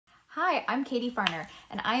Hi, I'm Katie Farner,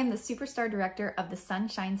 and I am the Superstar Director of the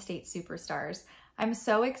Sunshine State Superstars. I'm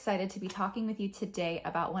so excited to be talking with you today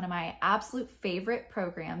about one of my absolute favorite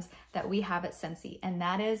programs that we have at Scentsy, and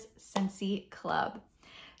that is Scentsy Club.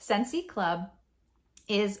 Scentsy Club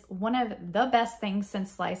is one of the best things since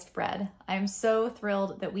sliced bread. I'm so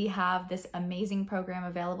thrilled that we have this amazing program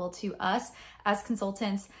available to us as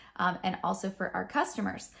consultants and also for our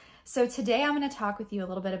customers. So today I'm going to talk with you a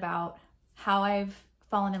little bit about how I've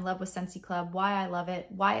fallen in love with Scentsy Club, why I love it,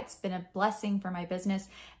 why it's been a blessing for my business,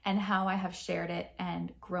 and how I have shared it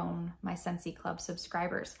and grown my Scentsy Club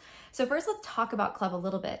subscribers. So first, let's talk about Club a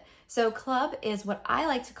little bit. So Club is what I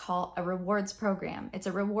like to call a rewards program. It's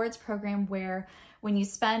a rewards program where when you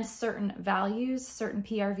spend certain values, certain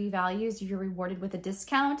PRV values, you're rewarded with a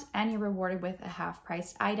discount and you're rewarded with a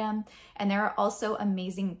half-priced item. And there are also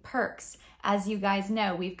amazing perks. As you guys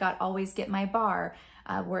know, we've got Always Get My Bar,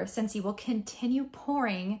 where Scentsy will continue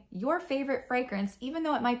pouring your favorite fragrance, even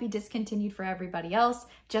though it might be discontinued for everybody else,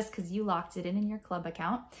 just because you locked it in your club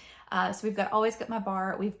account. So we've got Always Get My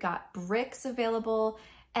Bar, we've got bricks available,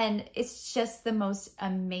 and it's just the most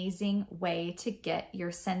amazing way to get your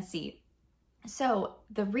Scentsy. So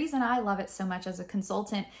the reason I love it so much as a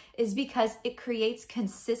consultant is because it creates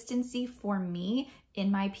consistency for me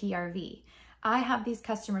in my PRV. I have these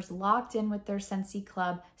customers locked in with their Scentsy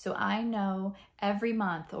Club, so I know every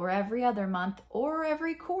month or every other month or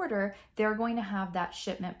every quarter, they're going to have that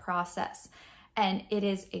shipment process. And it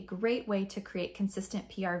is a great way to create consistent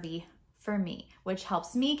PRV for me, which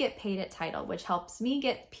helps me get paid at title, which helps me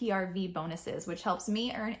get PRV bonuses, which helps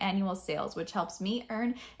me earn annual sales, which helps me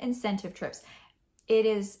earn incentive trips. It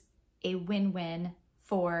is a win-win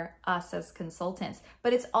for us as consultants,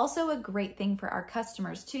 but it's also a great thing for our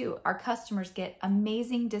customers too. Our customers get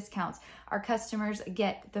amazing discounts. Our customers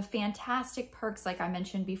get the fantastic perks like I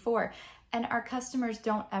mentioned before. And our customers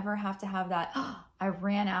don't ever have to have that, oh, I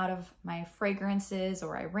ran out of my fragrances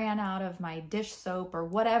or I ran out of my dish soap or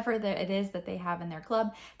whatever it is that they have in their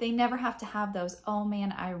club. They never have to have those, oh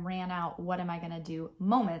man, I ran out, what am I gonna do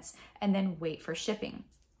moments, and then wait for shipping.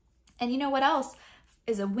 And you know what else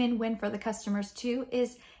is a win-win for the customers too,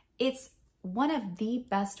 is it's one of the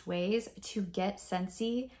best ways to get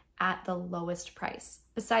Scentsy at the lowest price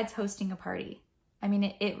besides hosting a party. I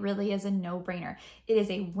mean, it really is a no-brainer. It is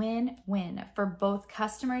a win-win for both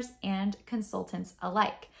customers and consultants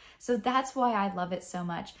alike. So that's why I love it so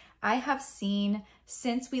much. I have seen,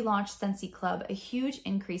 since we launched Scentsy Club, a huge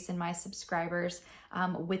increase in my subscribers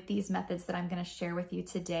with these methods that I'm gonna share with you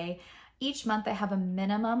today. Each month I have a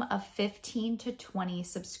minimum of 15 to 20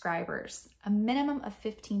 subscribers, a minimum of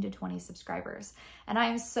 15 to 20 subscribers. And I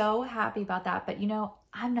am so happy about that, but you know,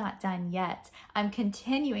 I'm not done yet. I'm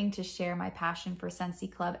continuing to share my passion for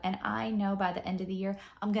Scentsy Club, and I know by the end of the year,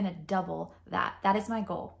 I'm gonna double that. That is my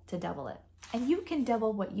goal, to double it. And you can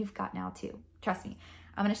double what you've got now too. Trust me,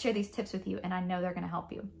 I'm gonna share these tips with you and I know they're gonna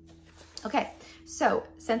help you. Okay, so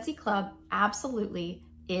Scentsy Club absolutely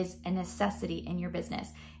is a necessity in your business.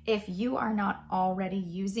 If you are not already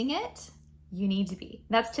using it, you need to be.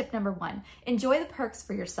 That's tip number one. Enjoy the perks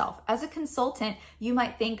for yourself. As a consultant, you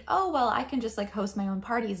might think, oh, well, I can just like host my own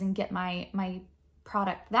parties and get my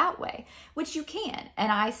product that way, which you can,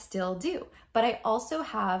 and I still do. But I also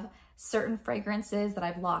have certain fragrances that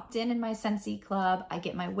I've locked in my Scentsy Club. I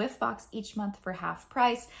get my whiff box each month for half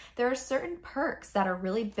price. There are certain perks that are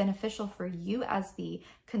really beneficial for you as the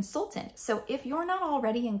consultant. So if you're not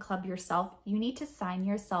already in Club yourself, you need to sign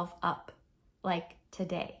yourself up like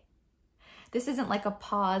today. This isn't like a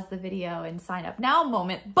pause the video and sign up now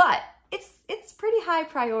moment, but it's pretty high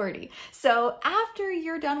priority. So after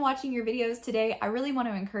you're done watching your videos today, I really want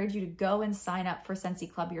to encourage you to go and sign up for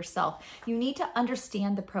Scentsy Club yourself. You need to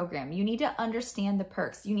understand the program. You need to understand the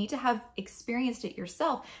perks. You need to have experienced it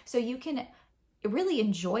yourself so you can really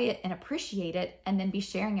enjoy it and appreciate it and then be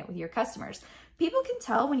sharing it with your customers. People can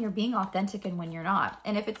tell when you're being authentic and when you're not.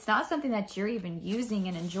 And if it's not something that you're even using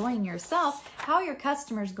and enjoying yourself, how are your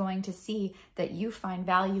customers going to see that you find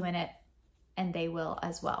value in it? And they will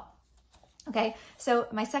as well. Okay, so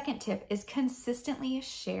my second tip is consistently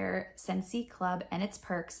share Scentsy Club and its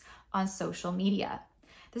perks on social media.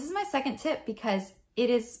 This is my second tip because it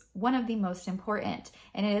is one of the most important,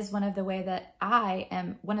 and it is one of the ways that I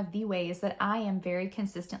am very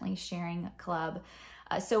consistently sharing Club.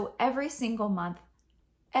 So every single month,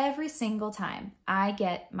 every single time I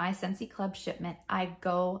get my Scentsy Club shipment, I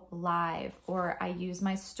go live or I use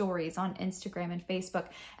my stories on Instagram and Facebook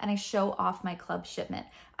and I show off my club shipment.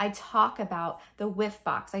 I talk about the whiff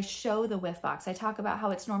box. I show the whiff box. I talk about how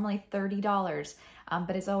it's normally $30,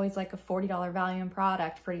 but it's always like a $40 value in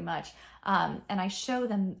product pretty much. And I show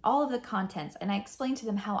them all of the contents, and I explain to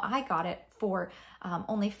them how I got it for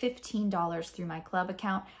only $15 through my club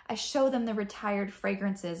account. I show them the retired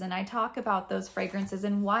fragrances, and I talk about those fragrances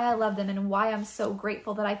and why I love them and why I'm so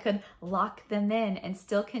grateful that I could lock them in and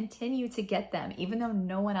still continue to get them, even though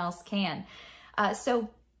no one else can. So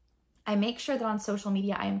I make sure that on social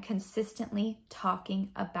media, I am consistently talking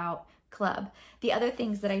about club. The other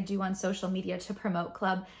things that I do on social media to promote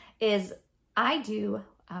club is I do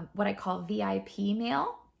what I call VIP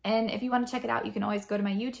mail. And if you want to check it out, you can always go to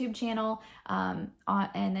my YouTube channel and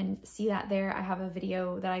then see that there. I have a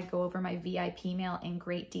video that I go over my VIP mail in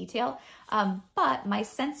great detail. But my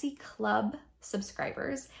Scentsy Club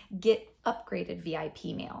subscribers get upgraded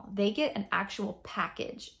VIP mail. They get an actual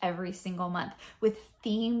package every single month with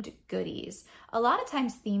themed goodies. A lot of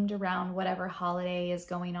times themed around whatever holiday is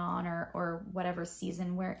going on or whatever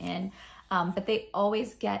season we're in. But they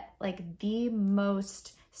always get like the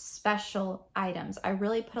most special items. I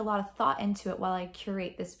really put a lot of thought into it while I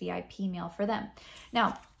curate this VIP mail for them.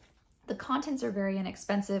 Now, the contents are very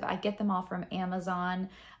inexpensive. I get them all from Amazon.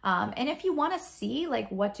 And if you want to see like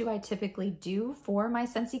what do I typically do for my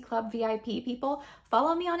Scentsy Club VIP people,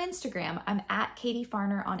 follow me on Instagram. I'm at Katie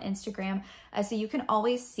Farner on Instagram. So you can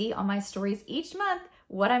always see on my stories each month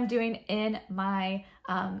what I'm doing in my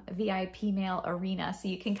VIP mail arena. So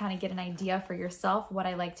you can kind of get an idea for yourself what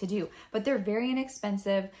I like to do. But they're very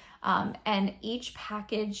inexpensive. And each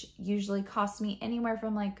package usually costs me anywhere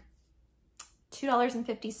from like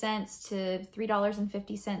 $2.50 to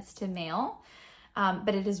 $3.50 to mail.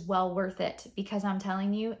 But it is well worth it because I'm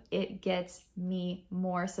telling you, it gets me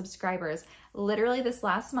more subscribers. Literally this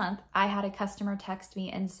last month, I had a customer text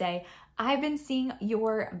me and say, I've been seeing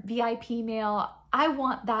your VIP mail. I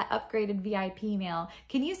want that upgraded VIP mail.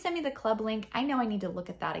 Can you send me the club link? I know I need to look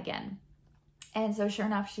at that again. And so sure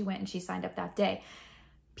enough, she went and she signed up that day.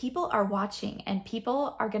 People are watching and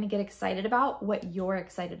people are going to get excited about what you're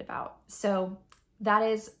excited about. So that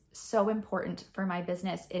is so important for my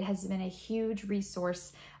business. It has been a huge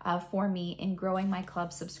resource for me in growing my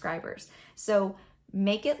club subscribers. So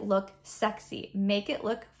make it look sexy, make it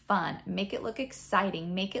look fun, make it look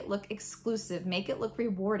exciting, make it look exclusive, make it look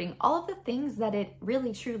rewarding, all of the things that it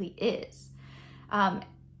really truly is.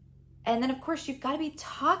 And then of course you've got to be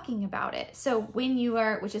talking about it. So when you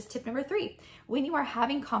are, which is tip number 3, when you are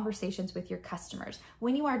having conversations with your customers,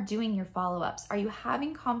 when you are doing your follow-ups, are you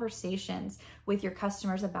having conversations with your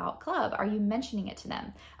customers about club? Are you mentioning it to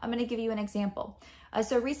them? I'm going to give you an example.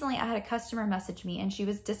 So recently I had a customer message me and she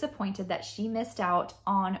was disappointed that she missed out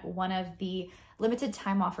on one of the limited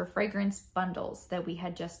time offer fragrance bundles that we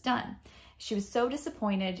had just done. She was so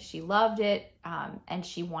disappointed. She loved it and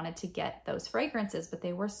she wanted to get those fragrances, but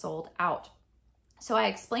they were sold out. So I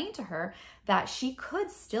explained to her that she could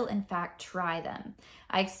still, in fact, try them.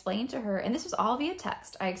 I explained to her, and this was all via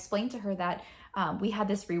text, I explained to her that we had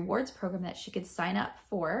this rewards program that she could sign up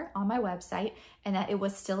for on my website and that it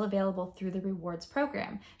was still available through the rewards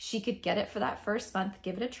program. She could get it for that first month,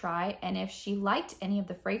 give it a try, and if she liked any of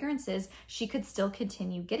the fragrances, she could still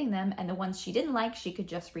continue getting them, and the ones she didn't like, she could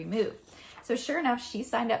just remove. So sure enough, she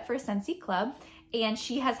signed up for Scentsy Club, and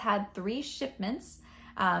she has had 3 shipments,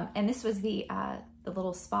 and this was the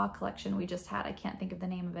little spa collection we just had. I can't think of the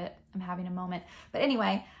name of it. I'm having a moment. But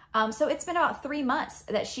anyway, so it's been about 3 months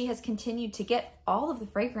that she has continued to get all of the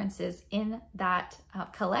fragrances in that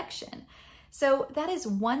collection. So that is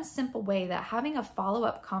one simple way that having a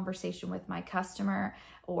follow-up conversation with my customer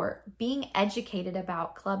or being educated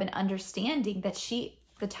about club and understanding that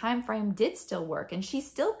the time frame did still work and she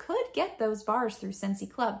still could get those bars through Scentsy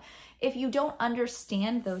Club. If you don't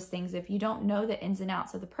understand those things, if you don't know the ins and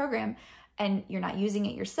outs of the program and you're not using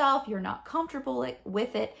it yourself, you're not comfortable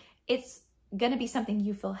with it, it's going to be something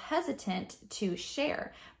you feel hesitant to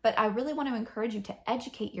share. But I really want to encourage you to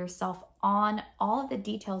educate yourself on all of the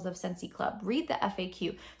details of Scentsy Club. Read the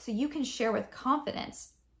FAQ so you can share with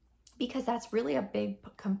confidence, because that's really a big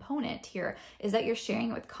component here, is that you're sharing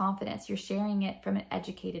it with confidence. You're sharing it from an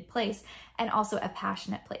educated place and also a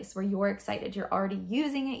passionate place where you're excited. You're already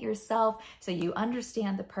using it yourself, so you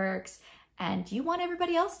understand the perks and you want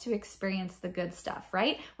everybody else to experience the good stuff,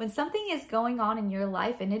 right? When something is going on in your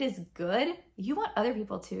life and it is good, you want other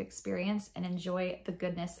people to experience and enjoy the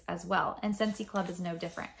goodness as well. And Scentsy Club is no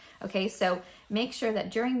different. Okay, so make sure that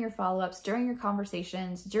during your follow-ups, during your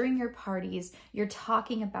conversations, during your parties, you're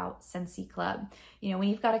talking about Scentsy Club. You know, when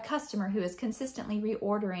you've got a customer who is consistently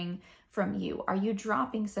reordering from you, are you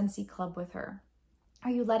dropping Scentsy Club with her?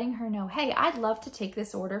 Are you letting her know, hey, I'd love to take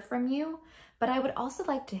this order from you, but I would also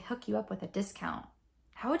like to hook you up with a discount.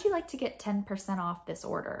 How would you like to get 10% off this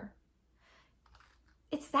order?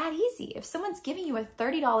 It's that easy. If someone's giving you a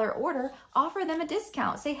 $30 order, offer them a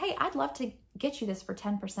discount. Say, hey, I'd love to get you this for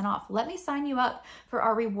 10% off. Let me sign you up for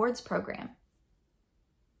our rewards program.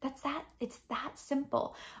 It's that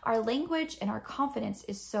simple. Our language and our confidence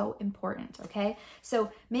is so important, okay?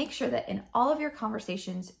 So make sure that in all of your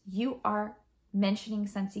conversations, you are mentioning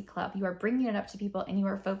Scentsy Club. You are bringing it up to people and you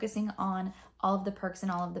are focusing on all of the perks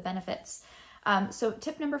and all of the benefits. So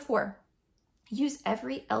tip number 4, use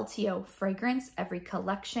every LTO fragrance, every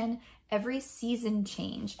collection, every season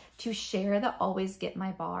change to share the Always Get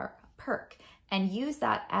My Bar perk, and use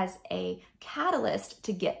that as a catalyst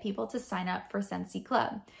to get people to sign up for Scentsy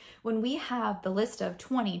Club. When we have the list of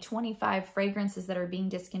 20, 25 fragrances that are being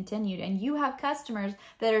discontinued, and you have customers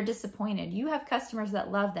that are disappointed, you have customers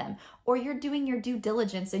that love them, or you're doing your due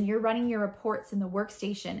diligence and you're running your reports in the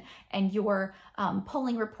workstation and you're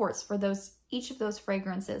pulling reports for each of those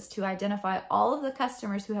fragrances to identify all of the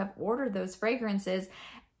customers who have ordered those fragrances,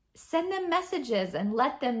 send them messages and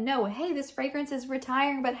let them know, hey, this fragrance is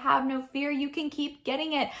retiring, but have no fear, you can keep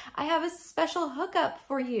getting it. I have a special hookup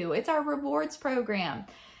for you. It's our rewards program.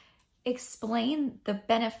 Explain the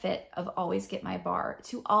benefit of Always Get My Bar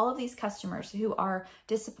to all of these customers who are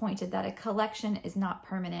disappointed that a collection is not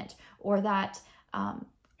permanent, or that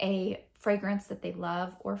a fragrance that they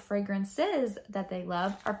love or fragrances that they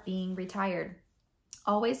love are being retired.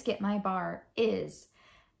 Always Get My Bar is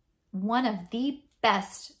one of the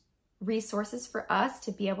best resources for us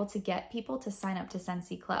to be able to get people to sign up to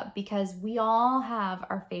Scentsy Club, because we all have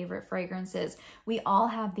our favorite fragrances. We all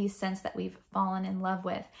have these scents that we've fallen in love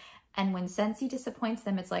with. And when Scentsy disappoints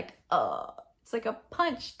them, it's like, oh, it's like a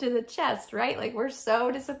punch to the chest, right? Like, we're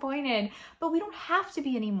so disappointed, but we don't have to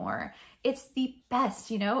be anymore. It's the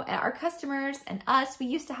best, you know. Our customers and us, we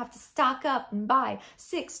used to have to stock up and buy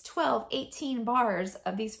 6, 12, 18 bars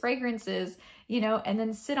of these fragrances, you know, and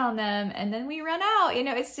then sit on them, and then we run out, you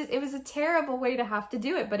know. It's just, it was a terrible way to have to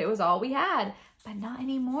do it, but it was all we had. But not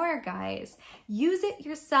anymore, guys. Use it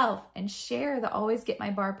yourself and share the Always Get My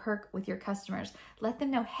Bar perk with your customers. Let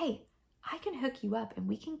them know, hey, I can hook you up and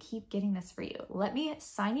we can keep getting this for you. Let me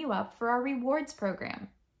sign you up for our rewards program.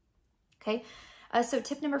 Okay. So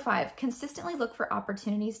tip number 5, consistently look for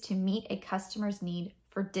opportunities to meet a customer's need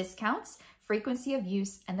for discounts, frequency of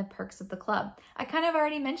use, and the perks of the club. I kind of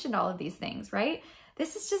already mentioned all of these things, right?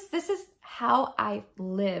 This is how I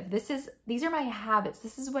live. These are my habits.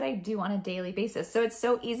 This is what I do on a daily basis. So it's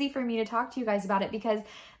so easy for me to talk to you guys about it, because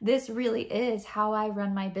this really is how I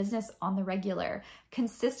run my business on the regular.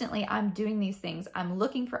 Consistently, I'm doing these things. I'm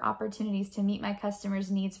looking for opportunities to meet my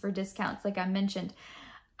customers' needs for discounts. Like I mentioned,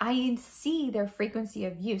 I see their frequency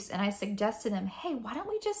of use and I suggest to them, hey, why don't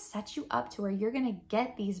we just set you up to where you're going to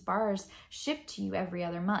get these bars shipped to you every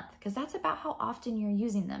other month? Because that's about how often you're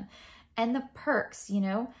using them. And the perks, you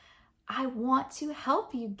know, I want to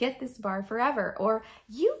help you get this bar forever. Or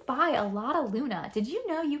you buy a lot of Luna. Did you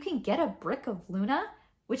know you can get a brick of Luna,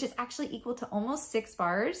 which is actually equal to almost 6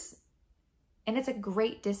 bars? And it's a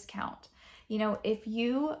great discount. You know, if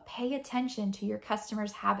you pay attention to your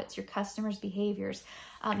customers' habits, your customers' behaviors,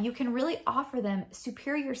 you can really offer them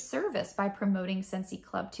superior service by promoting Scentsy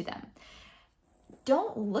Club to them.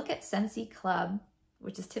 Don't look at Scentsy Club,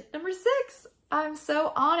 which is tip number 6. I'm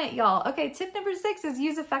so on it, y'all. Okay, tip number 6 is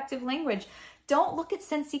use effective language. Don't look at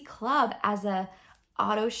Scentsy Club as a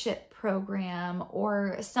auto ship program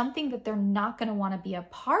or something that they're not going to want to be a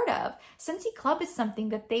part of. Scentsy Club is something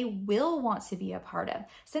that they will want to be a part of.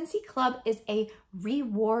 Scentsy Club is a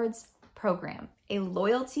rewards program, a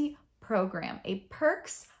loyalty program, a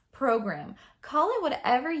perks program. Call it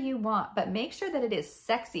whatever you want, but make sure that it is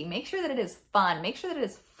sexy. Make sure that it is fun. Make sure that it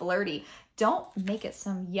is flirty. Don't make it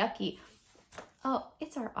some yucky, oh,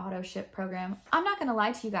 it's our auto ship program. I'm not gonna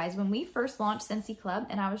lie to you guys, when we first launched Scentsy Club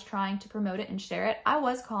and I was trying to promote it and share it, I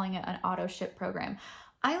was calling it an auto ship program.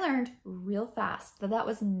 I learned real fast that that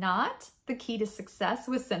was not the key to success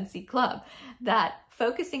with Scentsy Club, that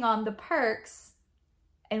focusing on the perks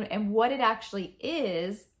and what it actually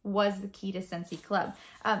is was the key to Scentsy Club.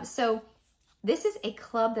 So this is a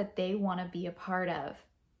club that they wanna be a part of.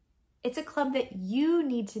 It's a club that you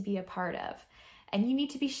need to be a part of. And you need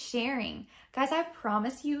to be sharing. Guys, I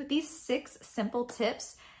promise you, these 6 simple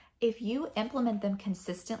tips, if you implement them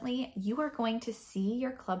consistently, you are going to see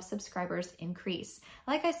your club subscribers increase.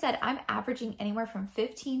 Like I said, I'm averaging anywhere from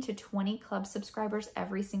 15 to 20 club subscribers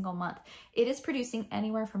every single month. It is producing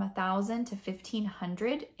anywhere from 1,000 to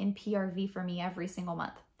 1,500 in PRV for me every single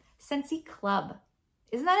month. Scentsy Club.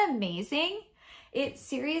 Isn't that amazing? It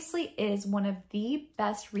seriously is one of the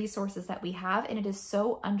best resources that we have, and it is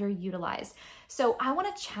so underutilized. So I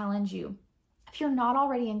want to challenge you. If you're not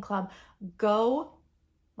already in club, go,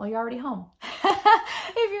 well, you're already home.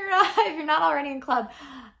 If you're not already in club,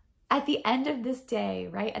 at the end of this day,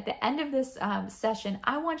 right? At the end of this session,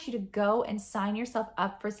 I want you to go and sign yourself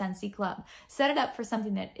up for Scentsy Club. Set it up for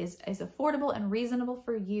something that is affordable and reasonable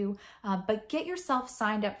for you, but get yourself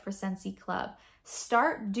signed up for Scentsy Club.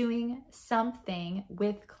 Start doing something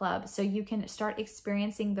with club so you can start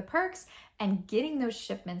experiencing the perks and getting those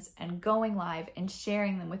shipments and going live and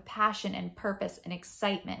sharing them with passion and purpose and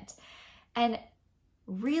excitement. And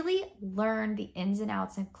really learn the ins and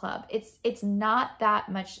outs in club. It's not that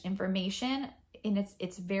much information, and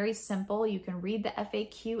it's very simple. You can read the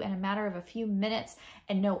FAQ in a matter of a few minutes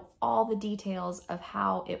and know all the details of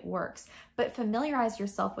how it works. But familiarize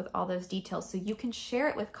yourself with all those details so you can share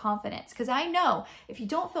it with confidence. Because I know if you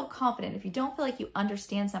don't feel confident, if you don't feel like you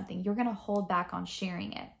understand something, you're going to hold back on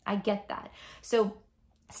sharing it. I get that. So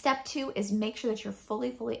step 2 is make sure that you're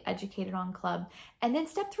fully educated on club. And then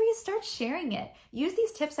step 3 is start sharing it. Use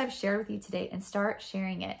these tips I've shared with you today and start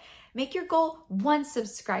sharing it. Make your goal 1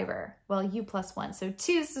 subscriber. Well, you plus 1, so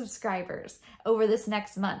 2 subscribers over this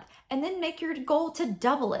next month. And then make your goal to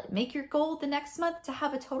double it. Make your goal the next month to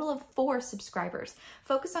have a total of 4 subscribers.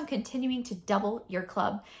 Focus on continuing to double your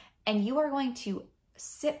club, and you are going to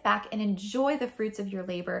sit back and enjoy the fruits of your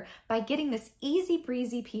labor by getting this easy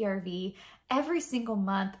breezy PRV every single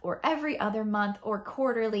month or every other month or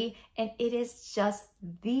quarterly, and it is just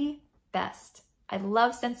the best. I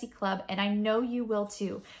love Scentsy Club, and I know you will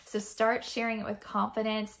too. So start sharing it with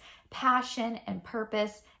confidence, passion, and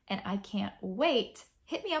purpose, and I can't wait.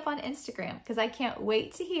 Hit me up on Instagram because I can't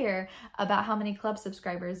wait to hear about how many club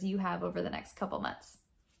subscribers you have over the next couple months.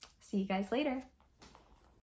 See you guys later.